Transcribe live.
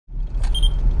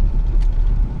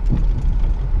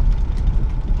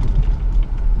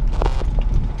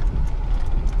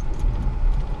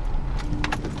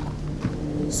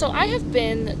So I have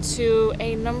been to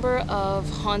a number of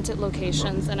haunted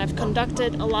locations and I've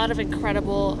conducted a lot of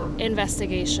incredible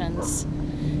investigations.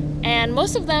 And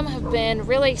most of them have been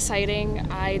really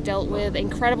exciting. I dealt with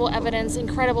incredible evidence,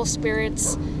 incredible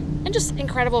spirits, and just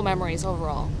incredible memories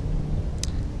overall.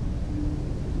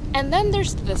 And then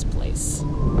there's this place.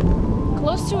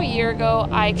 Close to a year ago,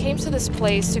 I came to this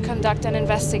place to conduct an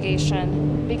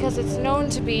investigation because it's known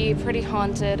to be pretty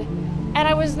haunted. And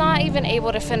I was not even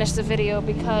able to finish the video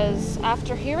because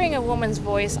after hearing a woman's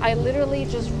voice, I literally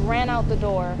just ran out the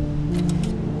door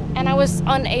and I was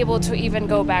unable to even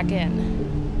go back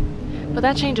in. But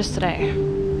that changes today.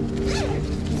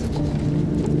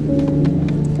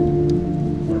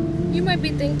 You might be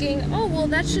thinking, oh, well,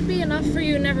 that should be enough for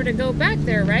you never to go back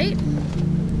there, right?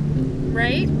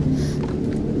 Right?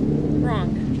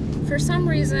 Wrong. For some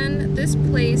reason, this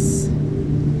place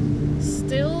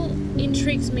still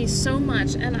intrigues me so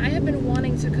much, and I have been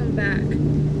wanting to come back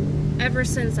ever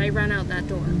since I ran out that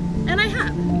door. And I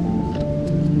have.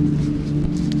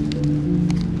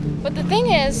 But the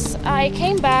thing is, I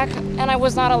came back and I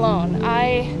was not alone.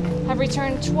 I have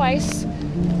returned twice,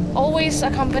 always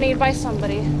accompanied by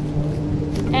somebody.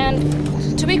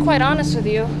 And to be quite honest with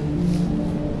you,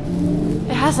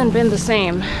 it hasn't been the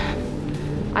same.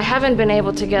 I haven't been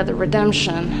able to get the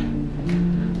redemption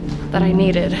that I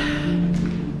needed.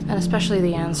 And especially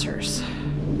the answers.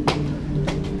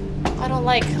 I don't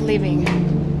like leaving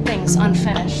things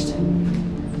unfinished.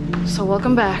 So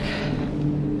welcome back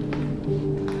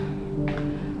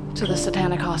to the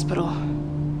Satanic Hospital.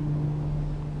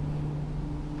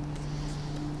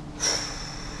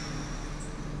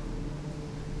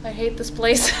 I hate this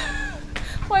place.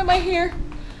 Why am I here?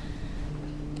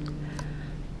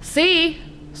 Sí,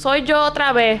 soy yo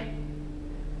otra vez.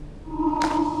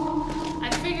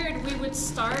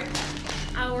 Start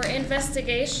our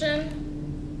investigation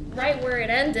right where it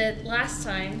ended last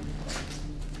time.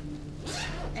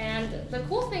 And the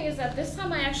cool thing is that this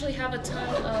time I actually have a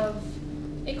ton of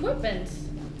equipment.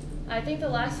 I think the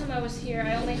last time I was here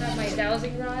I only had my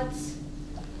dowsing rods.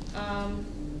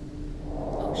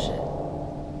 Oh shit.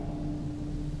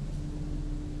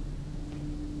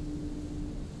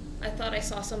 I thought I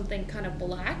saw something kind of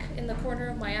black in the corner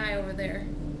of my eye over there.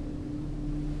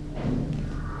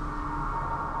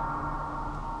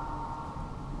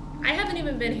 I haven't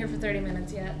even been here for 30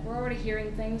 minutes yet. We're already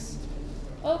hearing things.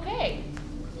 Okay.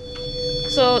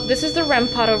 So this is the REM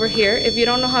pod over here. If you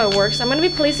don't know how it works, I'm going to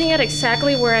be placing it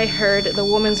exactly where I heard the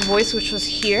woman's voice, which was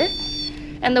here.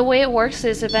 And the way it works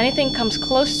is if anything comes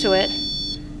close to it,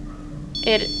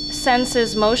 it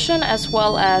senses motion as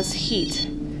well as heat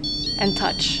and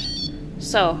touch.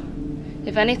 So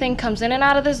if anything comes in and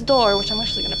out of this door, which I'm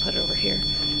actually going to put it over here,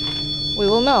 we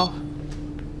will know.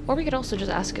 Or we could also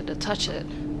just ask it to touch it.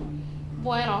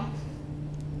 Bueno,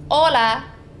 hola,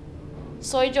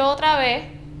 soy yo otra vez.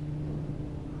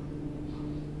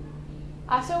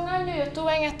 Hace un año yo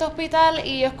estuve en este hospital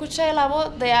y yo escuché la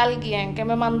voz de alguien que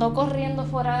me mandó corriendo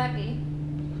fuera de aquí.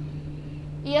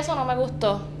 Y eso no me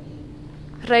gustó.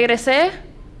 Regresé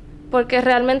porque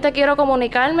realmente quiero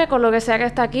comunicarme con lo que sea que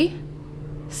está aquí,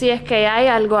 si es que hay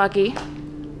algo aquí.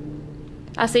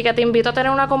 Así que te invito a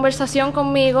tener una conversación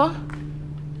conmigo.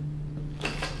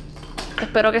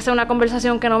 Espero que sea una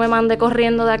conversación que no me mande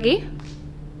corriendo de aquí.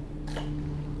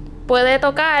 Puede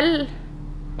tocar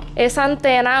esa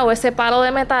antena o ese palo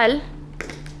de metal,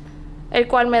 el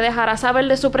cual me dejará saber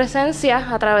de su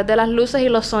presencia a través de las luces y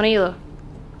los sonidos.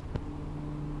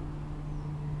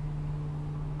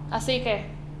 Así que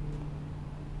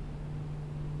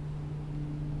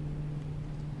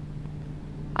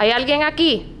 ¿hay alguien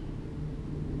aquí?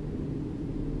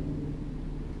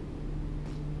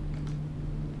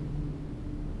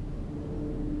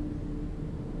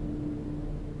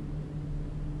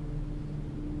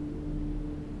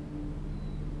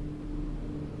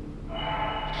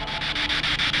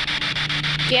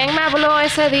 ¿Quién me habló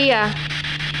ese día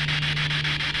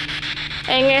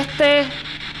en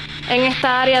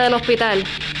esta área del hospital?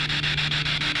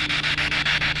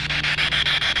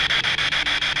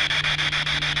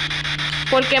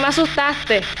 ¿Por qué me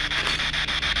asustaste?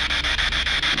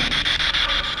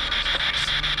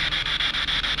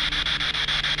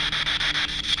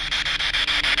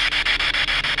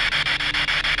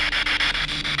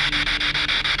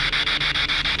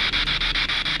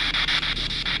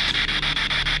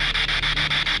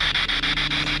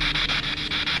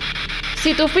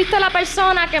 Si tú fuiste la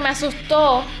persona que me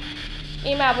asustó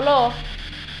y me habló,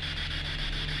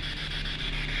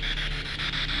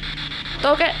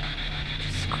 toque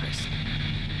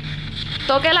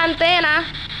la antena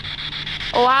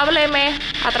o hábleme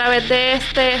a través de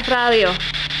este radio.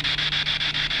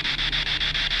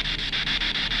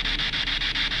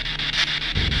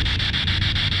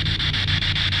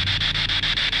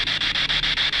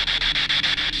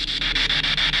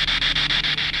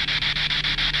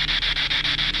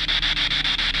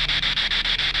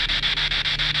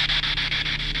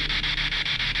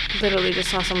 literally just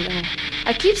saw something.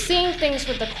 I keep seeing things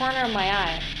with the corner of my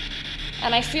eye.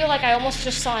 And I feel like I almost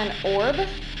just saw an orb. I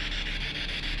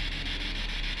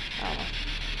don't know.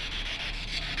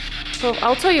 So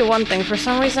I'll tell you one thing. For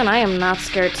some reason, I am not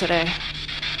scared today.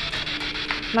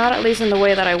 Not at least in the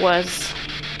way that I was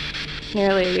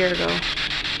nearly a year ago.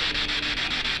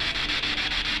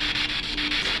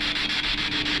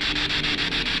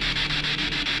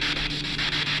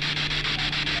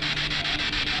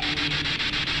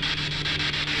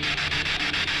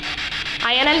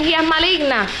 Hay energías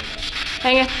malignas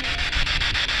en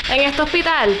este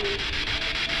hospital.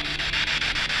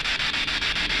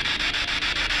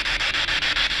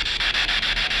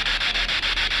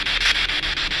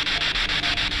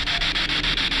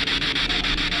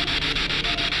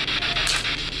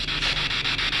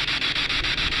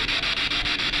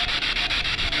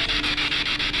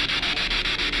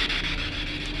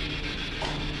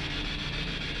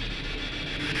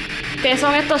 ¿Qué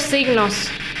son estos signos?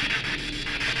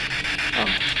 Oh,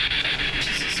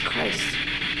 Jesus Christ.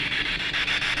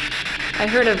 I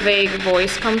heard a vague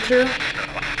voice come through.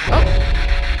 Oh.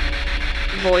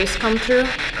 Voice come through.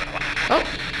 Oh,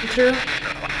 through.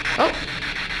 Oh.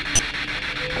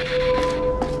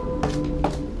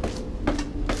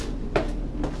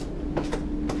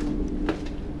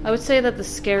 I would say that the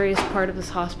scariest part of this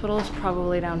hospital is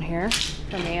probably down here,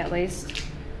 for me at least.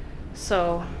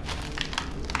 So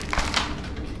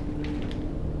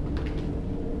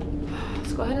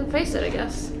let's go ahead and face it, I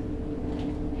guess.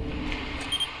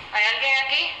 ¿Hay alguien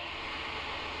aquí?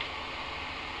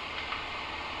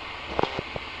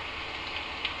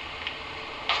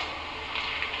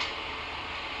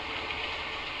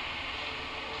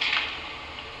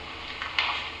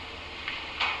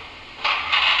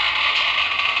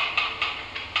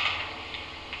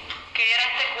 ¿Qué era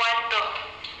este cuarto?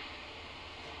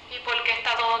 ¿Y por qué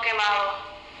está todo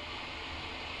quemado?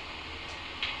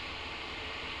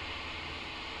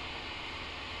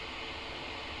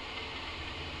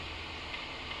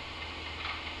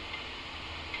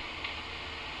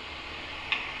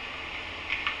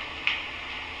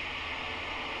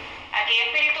 ¿Aquí hay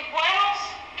espíritus buenos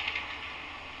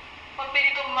o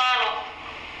espíritus malos?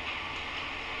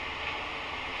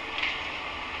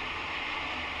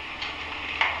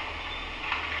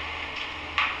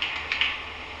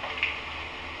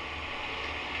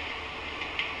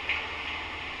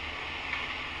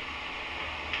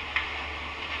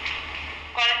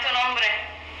 ¿Cuál es tu nombre?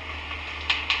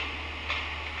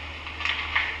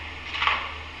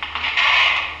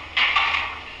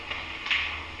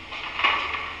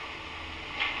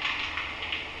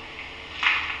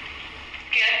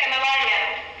 ¿Quieres que me vaya?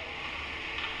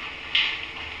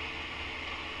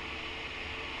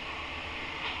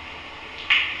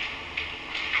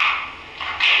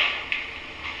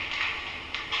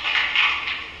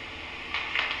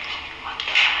 What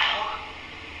the hell?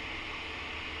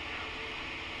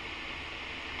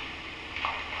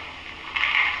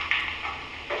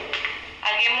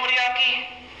 ¿Alguien murió aquí?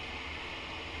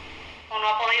 ¿O no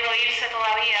ha podido irse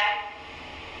todavía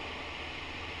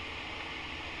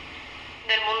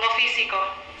del mundo físico?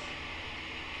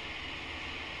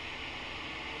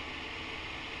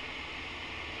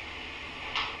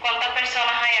 ¿Cuántas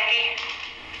personas hay aquí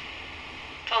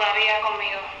todavía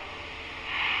conmigo?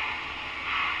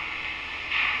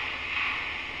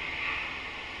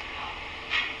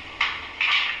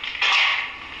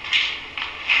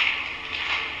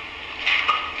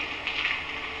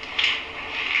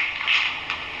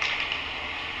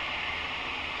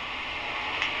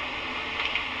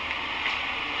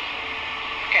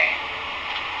 Okay.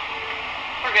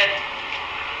 We're good.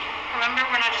 Remember,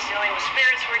 we're not just dealing with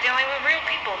spirits, we're dealing with real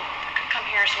people that could come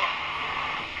here as well.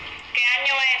 ¿Qué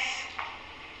año es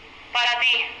para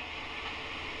ti?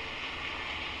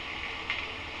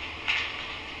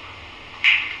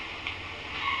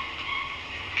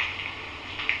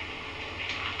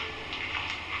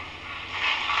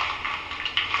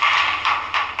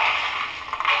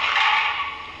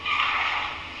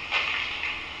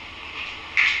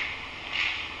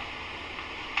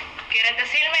 ¿Quieres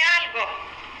decirme algo?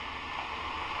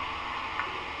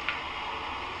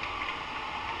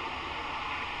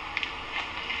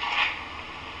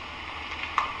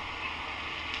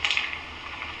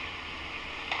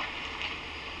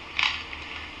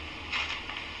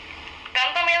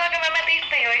 Tanto miedo que me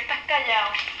metiste y hoy estás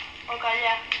callado o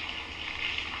callada.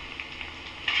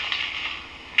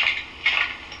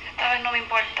 Esta vez no me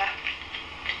importa.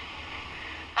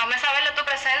 Hazme saber de tu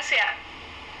presencia.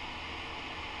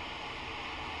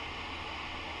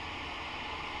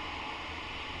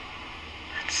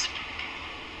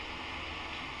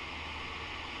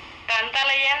 Tanta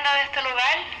leyenda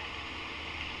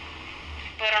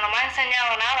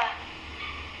enseñado nada.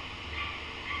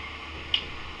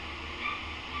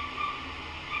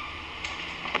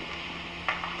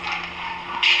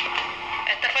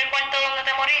 ¿Este fue el cuarto donde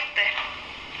te moriste?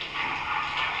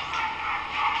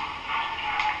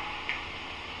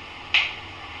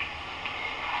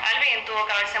 Alguien tuvo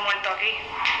que haberse muerto aquí.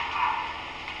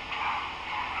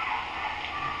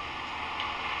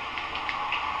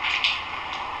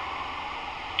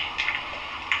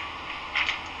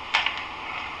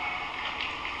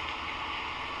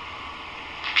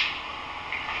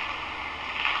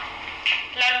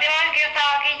 La última vez que yo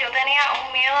estaba aquí, yo tenía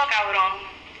un miedo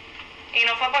cabrón. Y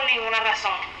no fue por ninguna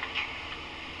razón.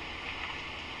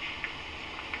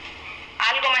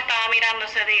 Algo me estaba mirando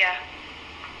ese día.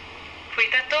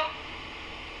 ¿Fuiste tú?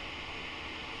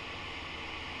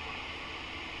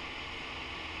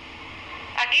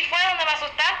 Aquí fue donde me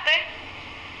asustaste.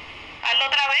 Hazlo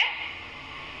otra vez.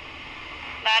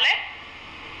 Dale.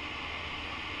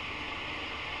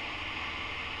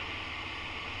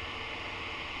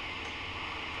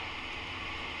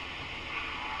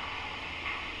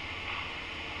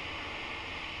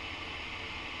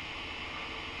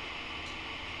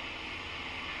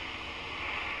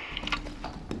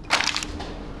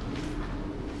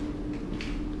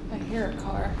 I hear a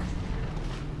car.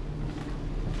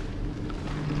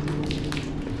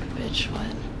 Bitch,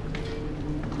 what?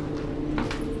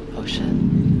 Oh shit.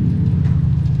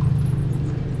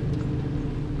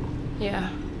 Yeah.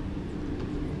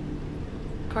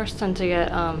 Cars tend to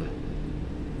get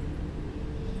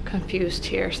confused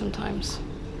here sometimes.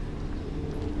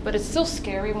 But it's still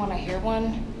scary when I hear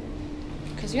one,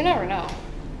 because you never know.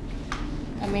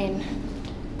 I mean,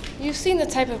 you've seen the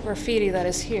type of graffiti that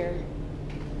is here.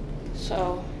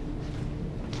 So,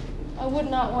 I would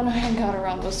not want to hang out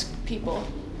around those people.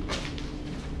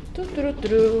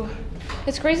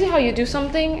 It's crazy how you do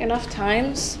something enough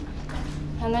times,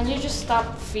 and then you just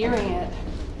stop fearing it.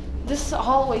 This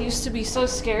hallway used to be so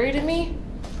scary to me.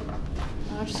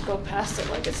 I'll just go past it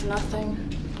like it's nothing.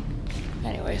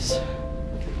 Anyways.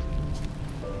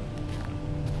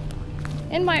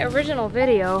 In my original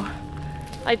video,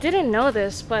 I didn't know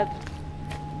this, but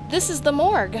this is the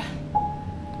morgue.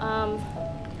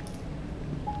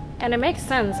 And it makes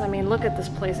sense. I mean, look at this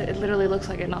place. It literally looks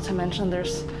like it, not to mention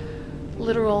there's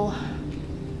literal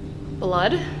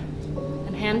blood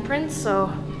and handprints,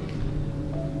 so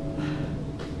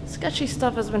sketchy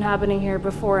stuff has been happening here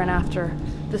before and after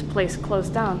this place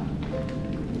closed down.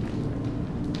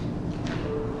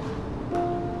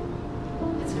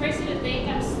 It's crazy to think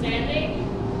I'm standing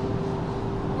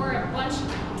where a bunch of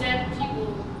dead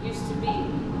people used to be.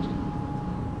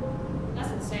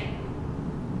 That's insane.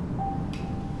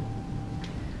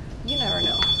 You never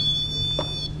know.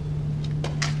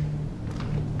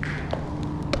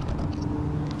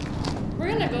 We're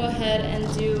gonna go ahead and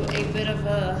do a bit of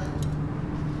a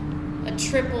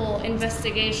triple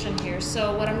investigation here.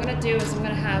 So what I'm gonna do is I'm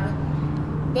gonna have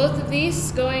both of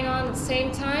these going on at the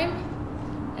same time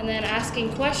and then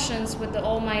asking questions with the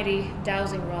almighty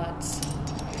dowsing rods.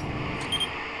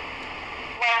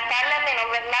 Buenas tardes, mi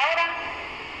nombre es Laura.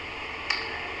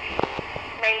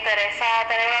 Me interesa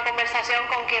tener una conversación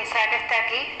con quien sea que esté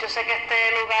aquí. Yo sé que este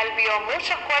lugar vio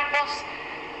muchos cuerpos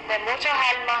de muchas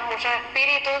almas, muchos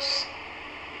espíritus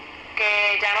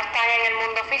que ya no están en el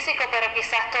mundo físico, pero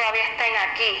quizás todavía estén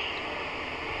aquí.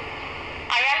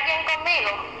 ¿Hay alguien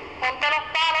conmigo? Ponte los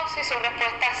palos y su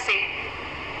respuesta es sí.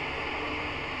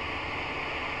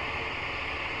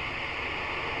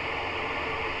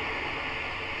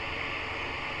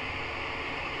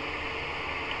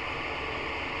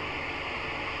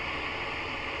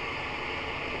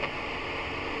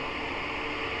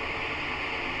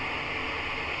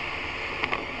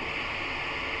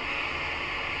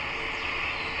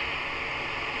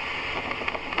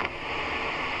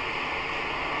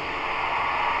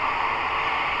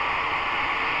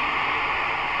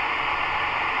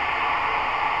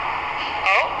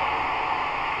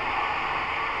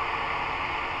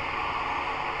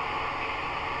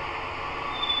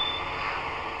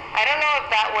 I don't know if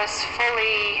that was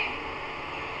fully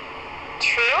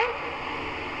true.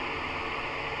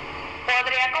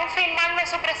 ¿Podría confirmarme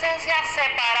su presencia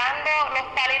separando los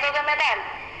palitos de metal?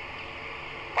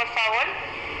 Por favor.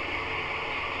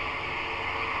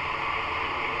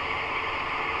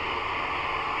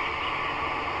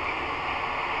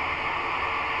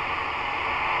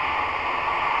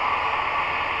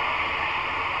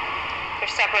 They're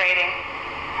separating.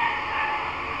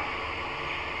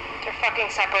 They're fucking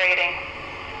separating.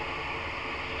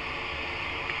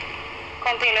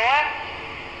 Continúa.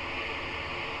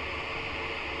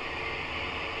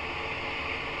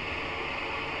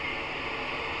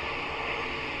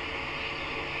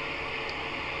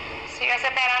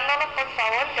 separándolos, por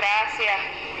favor, gracias.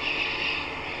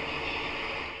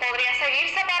 ¿Podría seguir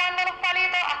separando los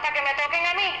palitos hasta que me toquen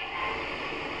a mí?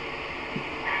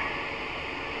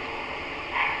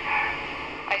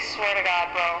 I swear to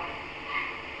God, bro.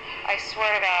 I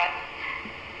swear to God.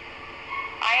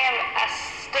 I am as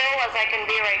still as I can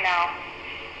be right now.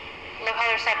 Look how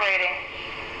they're separating.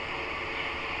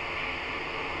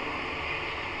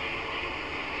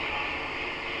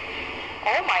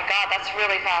 Oh my God, that's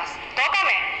really fast.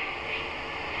 Tócame.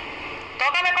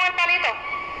 Tócame con el palito.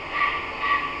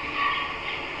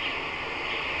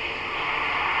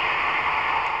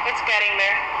 It's getting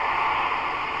there.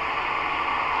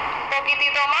 Un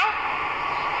poquitito más.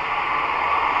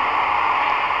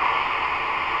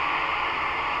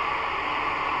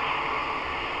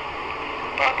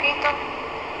 Un poquito.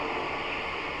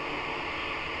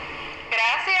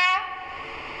 Gracias.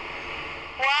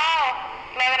 Wow.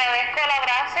 Le agradezco el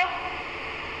abrazo.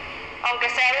 Aunque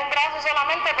sea de un brazo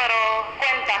solamente, pero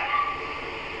cuenta.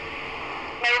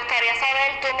 Me gustaría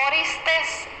saber, ¿tú moriste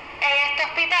en este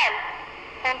hospital?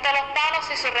 Junte los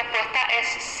palos y su respuesta es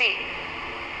sí.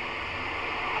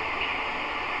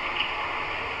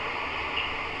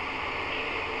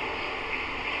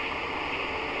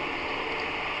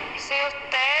 Si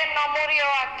usted no murió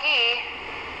aquí,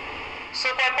 su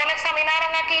cuerpo lo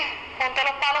examinaron aquí, junte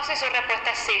los palos y su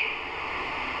respuesta es sí.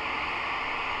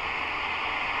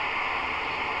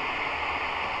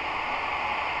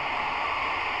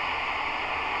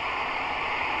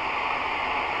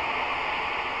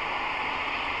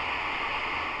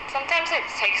 Sometimes it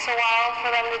takes a while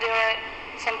for them to do it.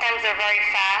 Sometimes they're very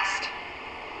fast.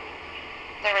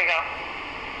 There we go.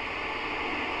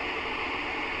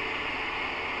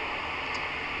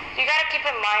 You gotta keep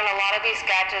in mind a lot of these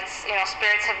gadgets,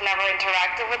 spirits have never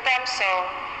interacted with them, so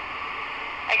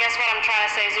I guess what I'm trying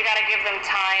to say is you gotta give them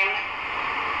time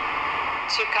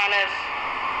to kind of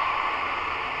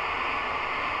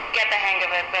get the hang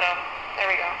of it, but there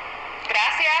we go.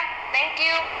 Gracias. Thank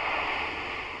you.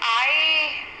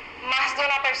 Hay más de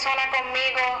una persona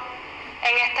conmigo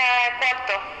en este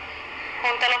cuarto.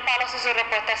 Junte los palos y su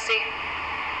respuesta es sí.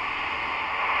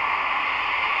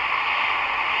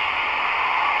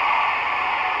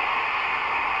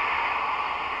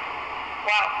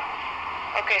 Wow.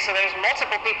 Okay, so there's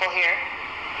multiple people here.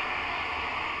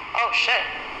 Oh, shit.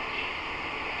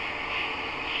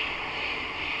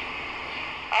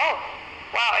 Oh,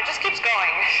 wow, it just keeps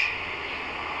going.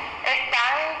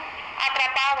 Están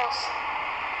atrapados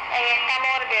en esta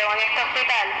morgue o en este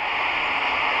hospital.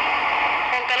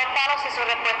 Junte los palos y su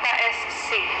respuesta es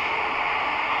sí.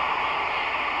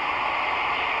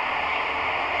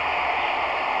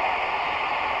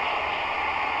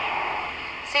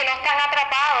 Si no están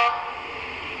atrapados,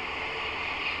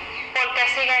 ¿por qué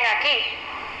siguen aquí?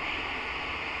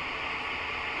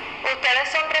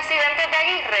 ¿Ustedes son residentes de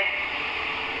Aguirre?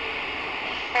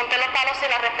 Junte los palos y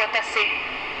la respuesta es sí.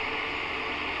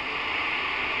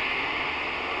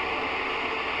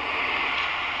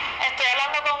 ¿Estoy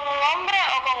hablando con un hombre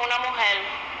o con una mujer?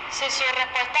 Si su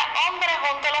respuesta es hombre,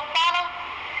 junte los palos.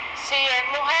 Si es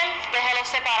mujer, déjelos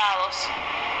separados.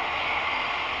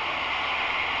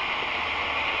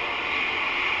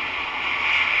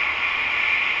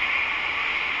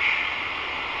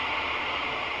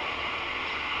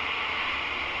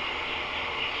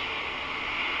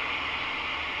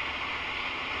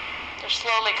 They're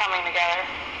slowly coming together.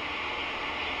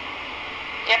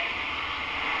 Yep.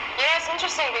 It's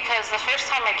interesting because the first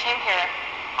time I came here,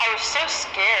 I was so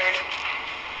scared.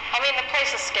 I mean, the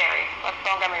place is scary.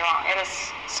 Don't get me wrong, it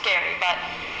is scary, but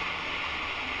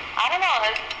I don't know.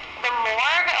 The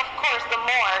morgue, of course, the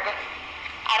morgue,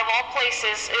 out of all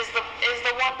places, is the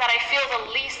one that I feel the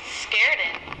least scared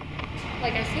in.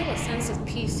 Like, I feel a sense of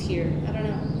peace here. I don't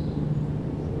know.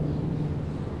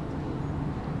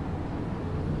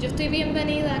 Yo estoy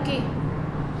bienvenida aquí.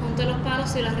 Junte los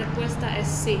palos y la respuesta es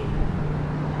sí.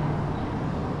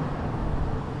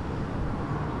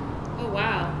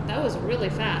 Wow, that was really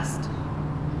fast.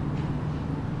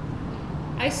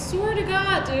 I swear to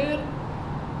God, dude.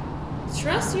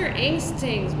 Trust your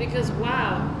instincts because,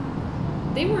 wow,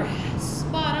 they were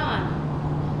spot on.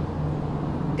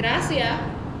 Gracias.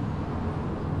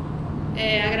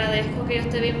 Agradezco que yo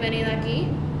esté bienvenida aquí.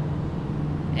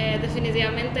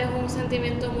 Definitivamente es un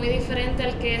sentimiento muy diferente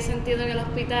al que he sentido en el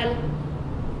hospital.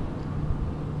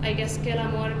 I guess que el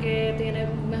amor que tiene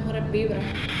mejores vibras.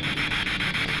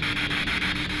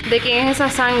 ¿De quién es esa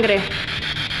sangre?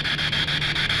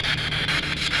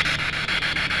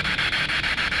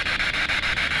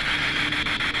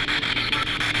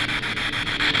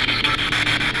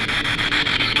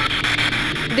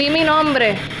 Di mi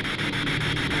nombre.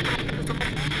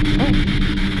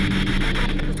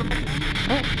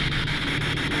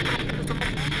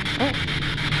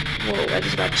 Whoa, I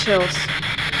just got chills.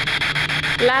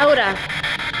 Laura.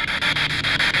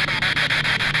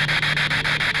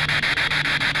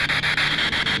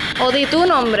 O di tu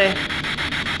nombre.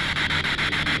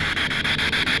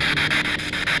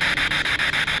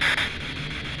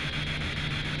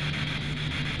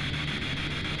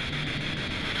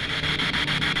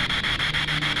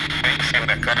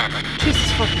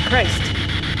 Jesus fucking Christ.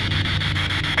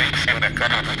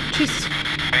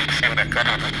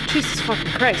 Jesus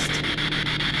fucking Christ.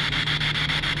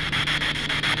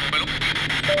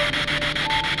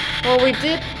 Well, we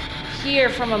did hear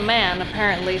from a man,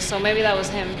 apparently, so maybe that was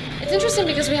him. It's interesting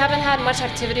because we haven't had much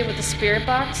activity with the spirit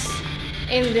box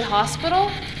in the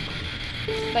hospital.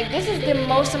 Like, this is the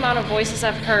most amount of voices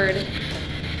I've heard.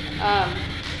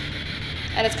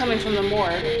 And it's coming from the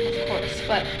morgue, of course,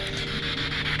 but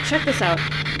check this out.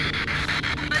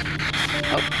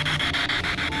 Oh.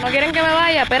 No quieren que me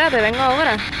vaya, espérate, vengo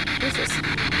ahora. Jesus.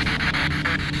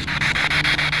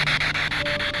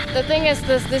 The thing is,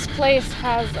 this place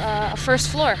has a first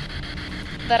floor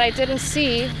that I didn't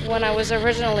see when I was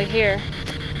originally here.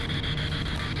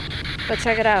 But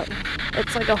check it out.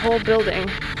 It's like a whole building.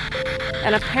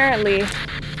 And apparently,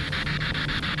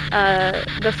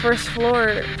 the first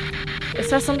floor, it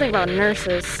says something about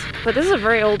nurses. But this is a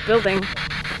very old building.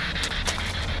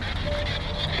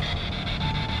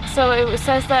 So it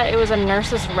says that it was a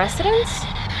nurse's residence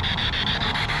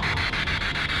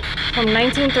from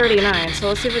 1939. So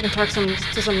let's see if we can talk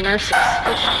to some nurses.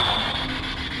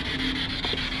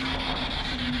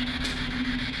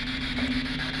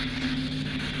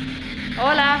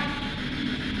 Hola.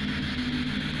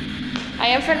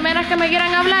 ¿Hay enfermeras que me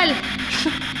quieran hablar?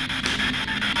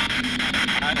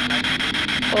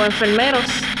 O enfermeros.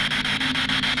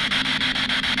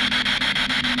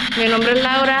 Mi nombre es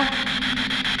Laura.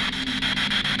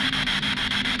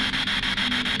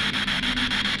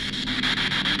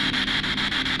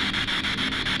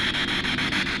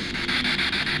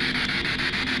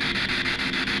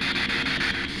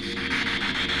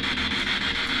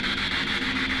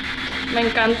 Me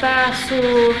encanta su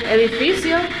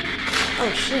edificio.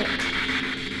 Oh shit.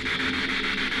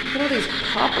 Look at all these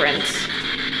paw prints.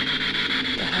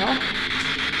 What the hell?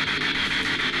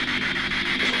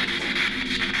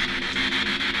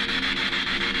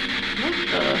 What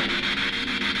the?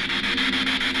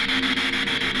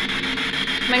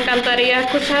 Me encantaría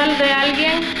escuchar de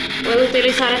alguien. Puedo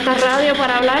utilizar esta radio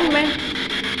para hablarme.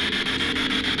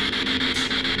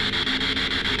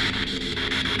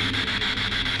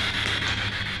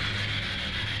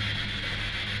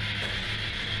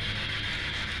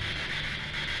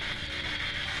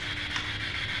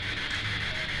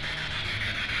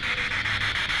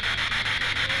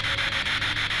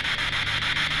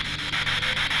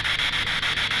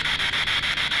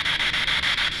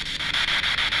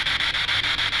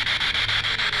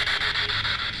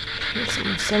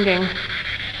 Someone singing.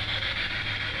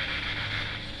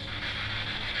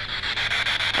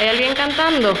 ¿Hay alguien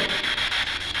cantando?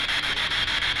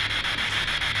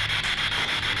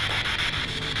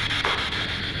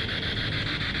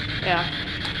 Yeah.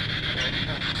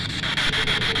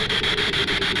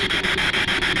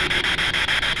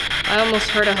 I almost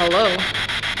heard a hello.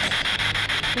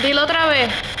 Dilo otra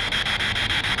vez.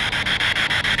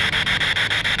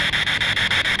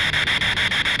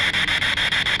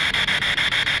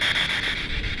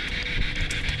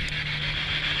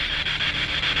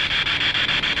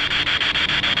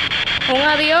 Un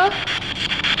adiós.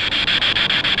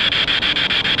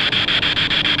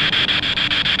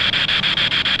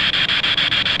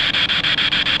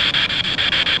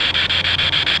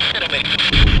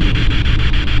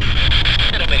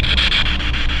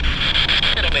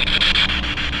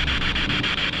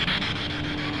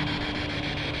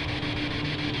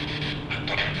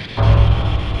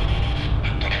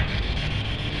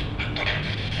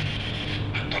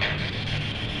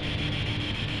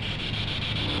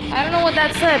 I don't know what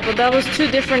that said, but that was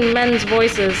two different men's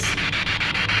voices.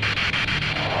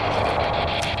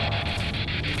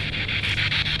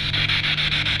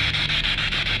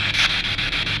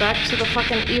 Back to the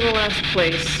fucking evil ass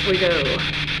place we go.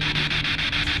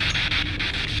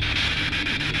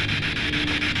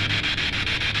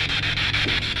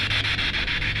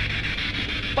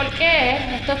 ¿Por qué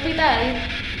este hospital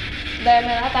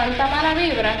me da tanta mala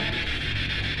vibra?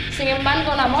 Sin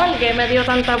embargo, la morgue me dio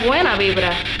tanta buena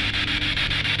vibra.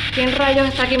 ¿Quién rayos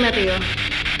está aquí metido?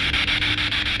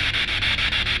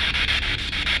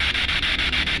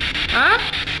 ¿Ah?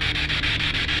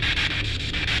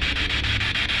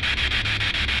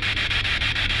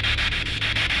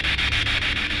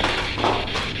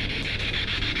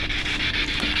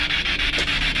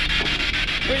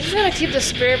 gonna keep the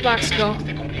spirit box go.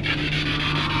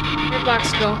 Spirit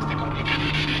box go.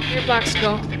 Spirit box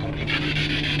go.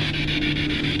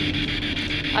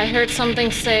 I heard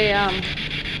something say,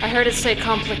 I heard it say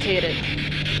complicated.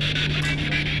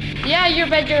 Yeah, you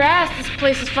bet your ass this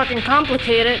place is fucking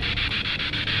complicated.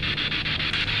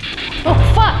 Oh,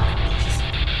 fuck!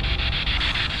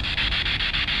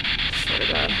 Swear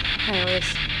to God.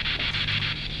 Anyways.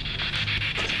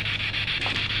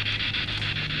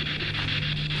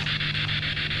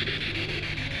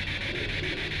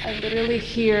 I literally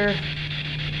hear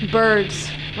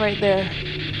birds right there.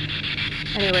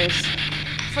 Anyways.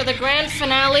 For the grand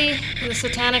finale in the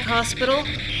Satanic Hospital,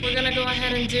 we're gonna go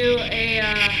ahead and do a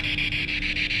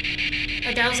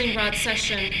dowsing rod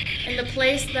session in the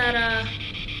place that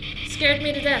scared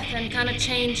me to death and kind of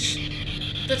changed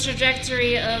the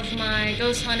trajectory of my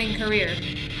ghost hunting career.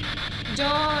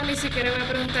 Yo ni siquiera voy a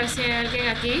preguntar si hay alguien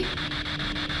aquí,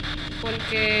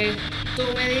 porque tú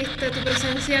me diste tu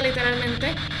presencia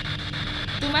literalmente.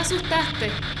 Tú me asustaste.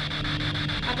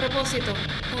 A propósito,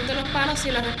 junte los palos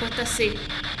y la respuesta es sí.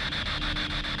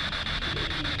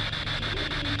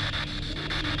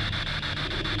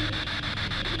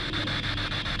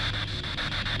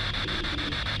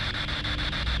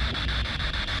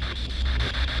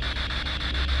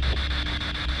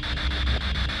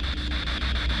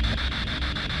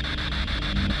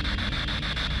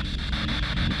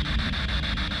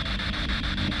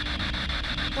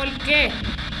 ¿Por qué?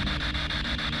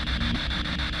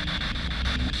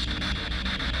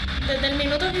 Desde el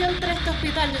minuto que yo entré a este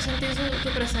hospital, yo sentí tu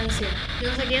presencia. Yo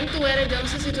no sé quién tú eres, yo no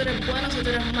sé si tú eres bueno, si tú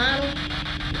eres malo.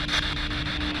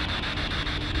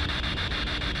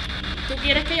 ¿Tú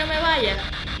quieres que yo me vaya?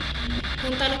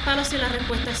 Junta los palos y la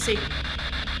respuesta es sí.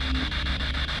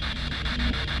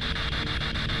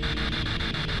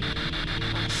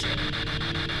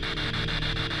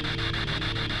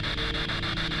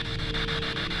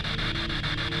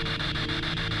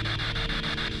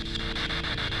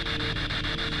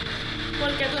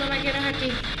 ¿Por qué tú no me quieres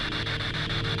aquí?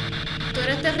 ¿Tú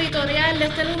eres territorial de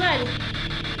este lugar?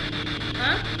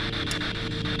 ¿Ah?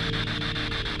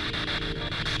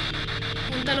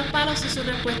 Junta los palos y su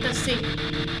respuesta es sí.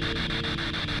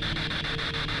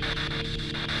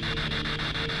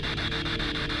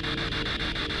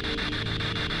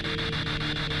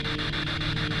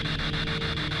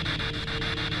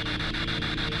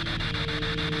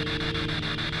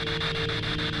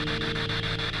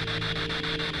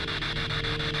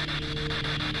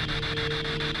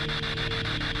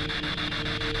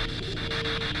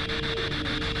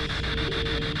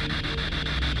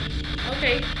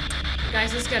 Okay,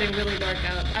 guys, it's getting really dark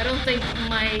out. I don't think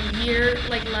my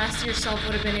last year self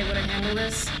would have been able to handle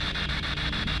this.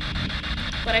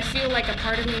 But I feel like a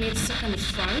part of me needs to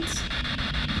confront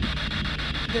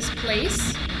this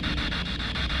place.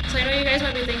 So I know you guys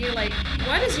might be thinking like,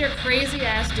 what is your crazy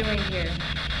ass doing here?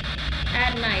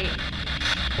 At night.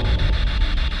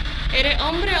 ¿Eres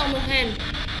hombre o mujer?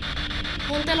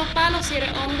 Junte los palos si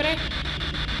eres hombre.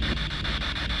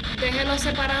 Déjelos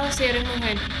separados si eres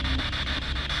mujer.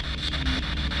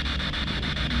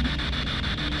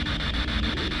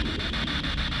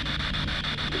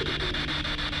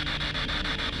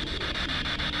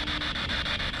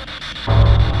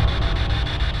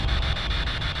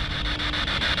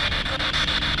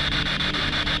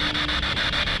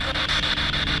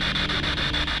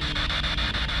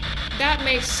 That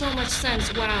makes so much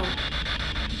sense. Wow.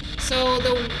 So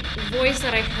the voice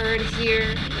that I heard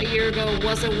here a year ago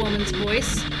was a woman's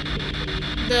voice.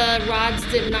 The rods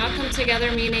did not come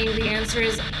together, meaning the answer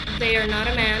is they are not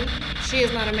a man. She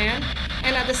is not a man.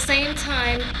 And at the same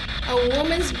time, a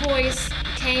woman's voice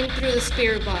came through the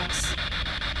spirit box.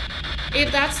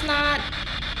 If that's not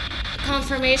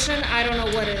confirmation, I don't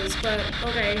know what is, but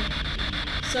okay.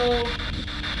 So,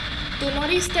 ¿tú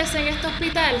moriste en este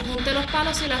hospital? Junte los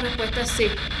palos y la respuesta es sí.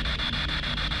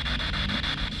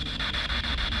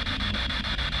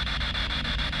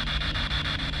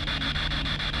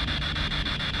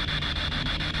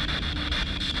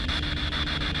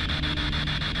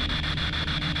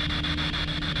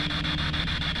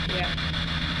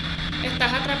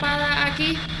 ¿Estás atrapada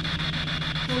aquí?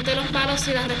 Junte los palos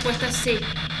y la respuesta es sí.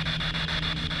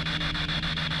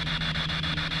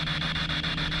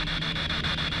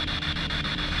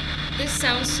 This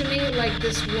sounds to me like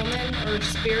this woman or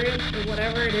spirit or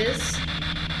whatever it is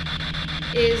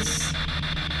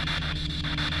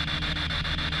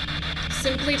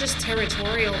simply just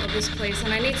territorial of this place,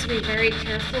 and I need to be very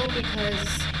careful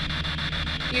because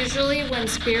usually when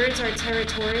spirits are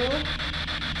territorial,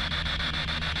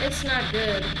 it's not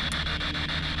good.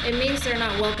 It means they're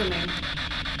not welcoming.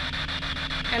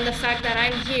 And the fact that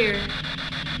I'm here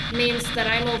means that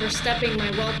I'm overstepping my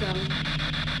welcome.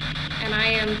 And I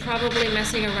am probably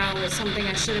messing around with something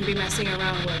I shouldn't be messing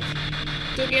around with.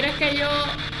 ¿Tú quieres que yo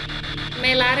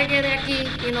me largue de aquí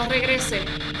y no regrese?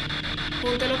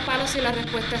 Junte los palos y la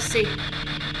respuesta es sí.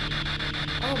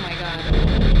 Oh my God.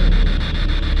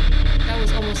 That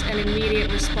was almost an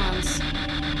immediate response.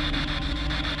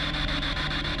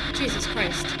 Jesus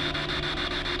Christ.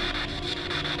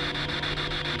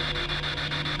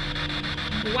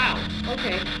 Wow,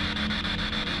 okay.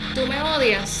 Tú me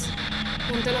odias.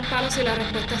 Junte los palos y la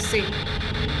respuesta es sí.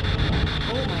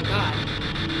 Oh my God.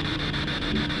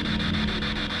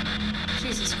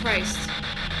 Jesus Christ.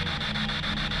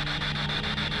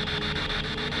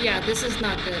 Yeah, this is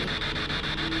not good.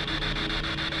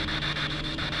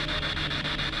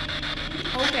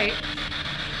 Okay.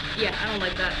 Yeah, I don't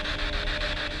like that.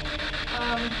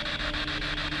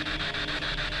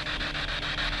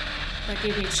 That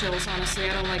gave me chills, honestly.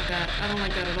 I don't like that. I don't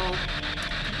like that at all.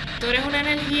 Tú eres una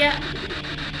energía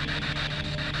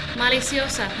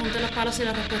maliciosa. Junte los palos y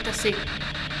la respuesta es sí.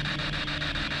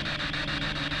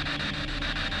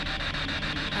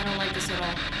 I don't like this at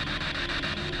all.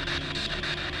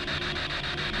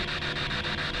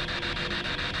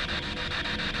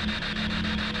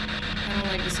 I don't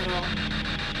like this at all.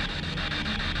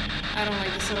 I don't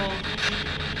like this at all.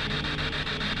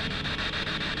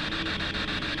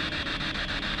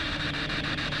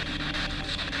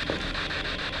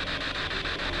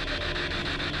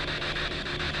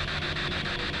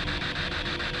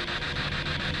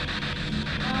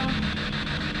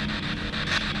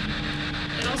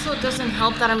 It also doesn't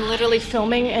help that I'm literally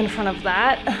filming in front of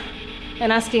that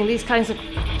and asking these kinds of...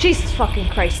 Jesus fucking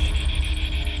Christ.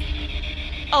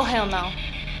 Oh, hell no.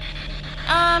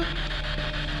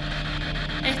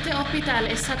 Este hospital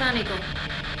es satánico.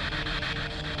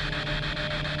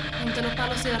 Junte los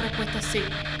palos y la respuesta es sí.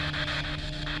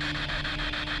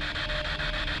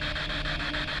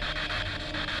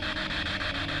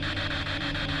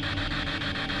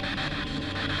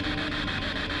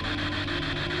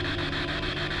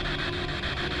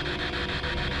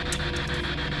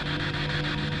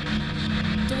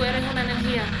 Tú eres una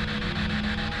energía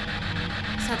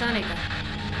satánica.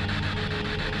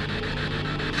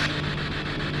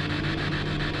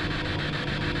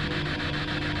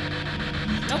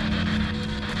 Nope.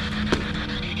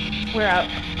 We're out.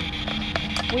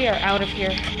 We are out of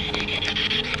here.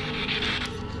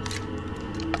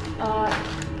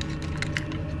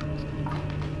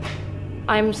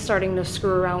 I'm starting to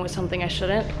screw around with something I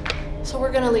shouldn't. So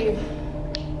we're gonna leave.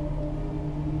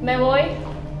 Me voy.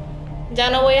 Ya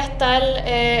no voy a estar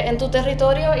en tu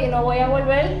territorio y no voy a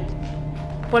volver.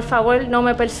 Por favor, no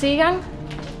me persigan.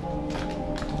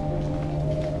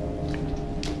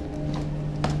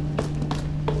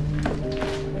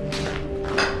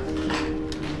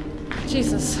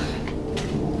 Jesus.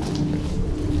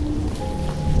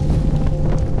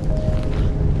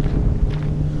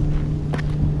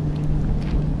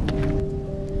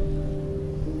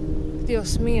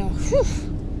 Dios mío. Whew.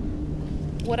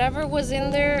 Whatever was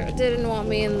in there didn't want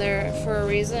me in there for a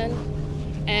reason,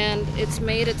 and it's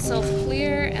made itself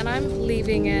clear, and I'm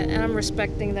leaving it, and I'm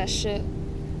respecting that shit.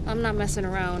 I'm not messing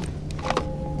around.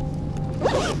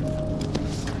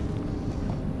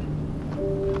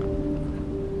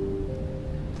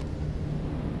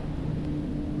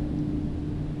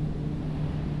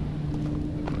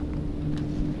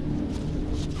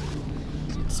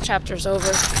 This chapter's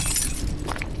over.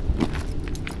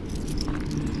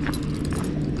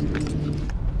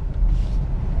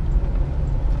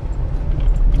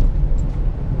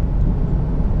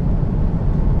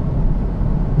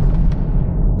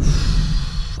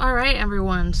 Alright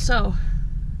everyone, so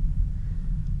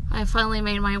I finally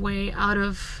made my way out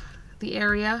of the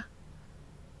area.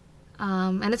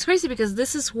 And it's crazy because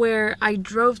this is where I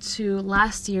drove to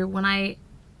last year when I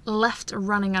left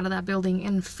running out of that building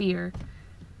in fear.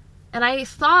 And I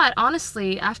thought,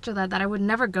 honestly, after that I would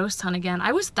never ghost hunt again.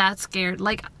 I was that scared.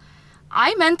 Like,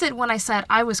 I meant it when I said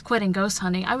I was quitting ghost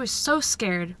hunting. I was so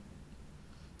scared.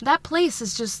 That place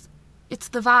is just... it's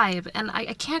the vibe, and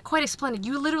I can't quite explain it.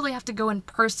 You literally have to go in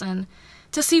person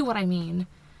to see what I mean.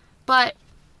 But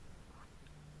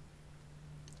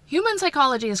human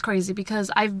psychology is crazy because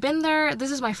I've been there.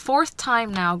 This is my 4th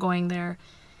time now going there.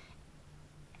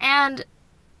 And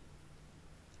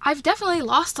I've definitely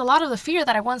lost a lot of the fear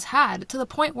that I once had, to the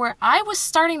point where I was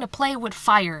starting to play with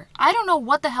fire. I don't know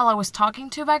what the hell I was talking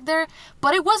to back there,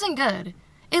 but it wasn't good.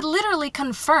 It literally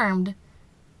confirmed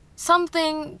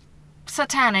something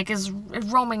satanic is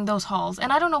roaming those halls,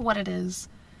 and I don't know what it is.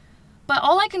 But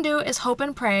all I can do is hope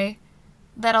and pray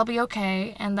that I'll be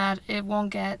okay and that it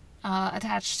won't get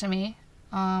attached to me.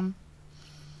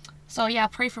 So yeah,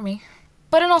 pray for me.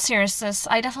 But in all seriousness,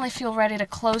 I definitely feel ready to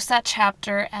close that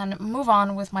chapter and move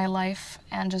on with my life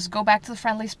and just go back to the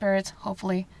friendly spirits,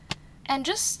 hopefully. And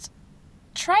just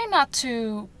try not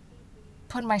to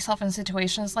put myself in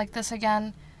situations like this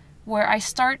again, where I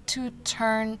start to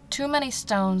turn too many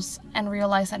stones and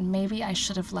realize that maybe I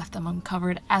should have left them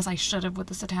uncovered, as I should have with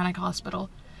the Satanic Hospital.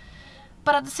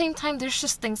 But at the same time, there's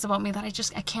just things about me that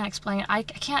I can't explain. I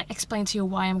can't explain to you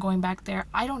why I'm going back there.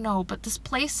 I don't know, but this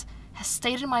place has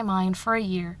stayed in my mind for a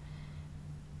year.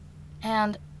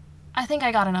 And I think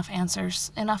I got enough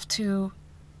answers, enough to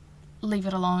leave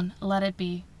it alone, let it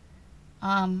be,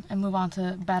 and move on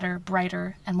to better,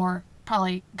 brighter, and more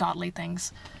probably godly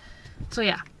things. So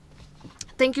yeah.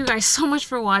 Thank you guys so much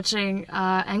for watching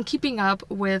and keeping up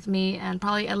with me and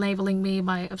probably enabling me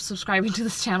by subscribing to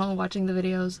this channel and watching the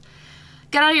videos.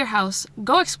 Get out of your house,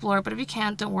 go explore, but if you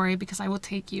can't, don't worry, because I will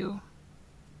take you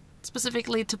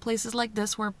specifically to places like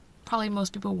this where probably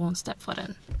most people won't step foot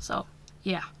in. So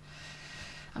yeah,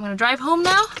 I'm gonna drive home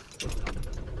now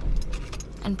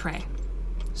and pray.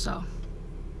 So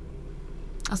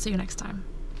I'll see you next time.